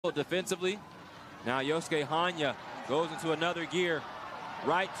Defensively, now Yosuke Hanya goes into another gear,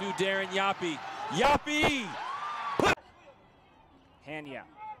 right to Darren Yapi. Yapi! Hanya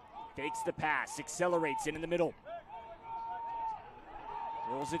fakes the pass, accelerates in the middle.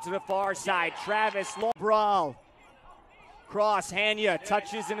 Rolls it to the far side, Travis, long brawl. Cross, Hanya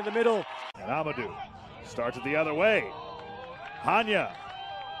touches into the middle. And Amadou starts it the other way. Hanya,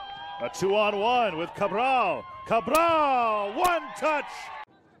 a 2-on-1 with Cabral. Cabral, one touch.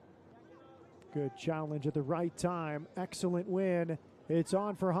 Good challenge at the right time. Excellent win. It's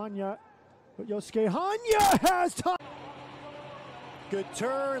on for Hanya. But Yosuke Hanya has time. Good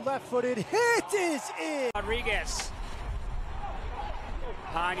turn, left-footed hit is in. Rodriguez.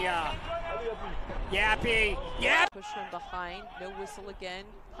 Hanya. Yapi. Yap. Push from behind. No whistle again.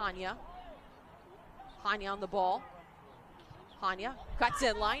 Hanya. Hanya on the ball. Hanya cuts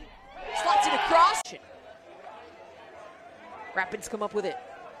in line. Slots it across. Rapids come up with it.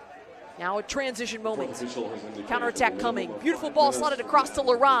 Now a transition moment. Counterattack coming. Beautiful ball slotted across to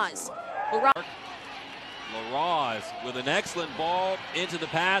Laraz. Laraz with an excellent ball into the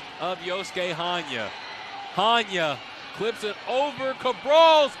path of Yosuke Hanya. Hanya clips it over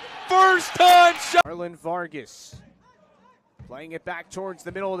Cabral's first time shot. Marlon Vargas playing it back towards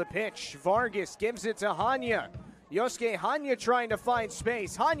the middle of the pitch. Vargas gives it to Hanya. Yosuke Hanya trying to find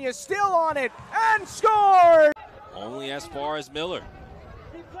space. Hanya still on it and scored! Only as far as Miller.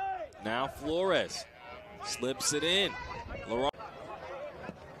 Now Flores slips it in. Laurent.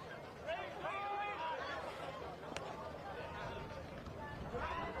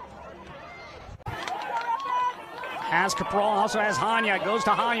 Has Cabral, also has Hanya, goes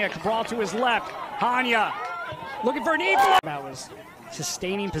to Hanya, Cabral to his left. Hanya looking for an equal. That was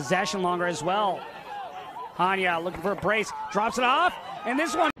sustaining possession longer as well. Hanya looking for a brace, drops it off, and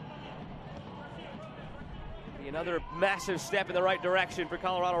this one. Another massive step in the right direction for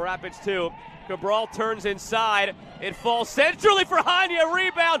Colorado Rapids too. Cabral turns inside. It falls centrally for Hanya.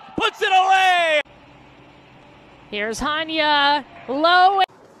 Rebound, puts it away. Here's Hanya. Low.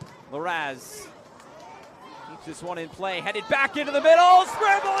 Laraz keeps this one in play. Headed back into the middle.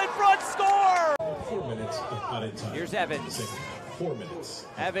 Scramble in front. Score. 4 minutes of added time. Here's Evans. 4 minutes.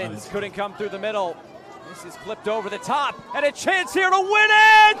 Evans couldn't come through the middle. This is flipped over the top. And a chance here to win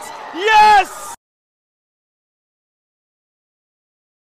it. Yes!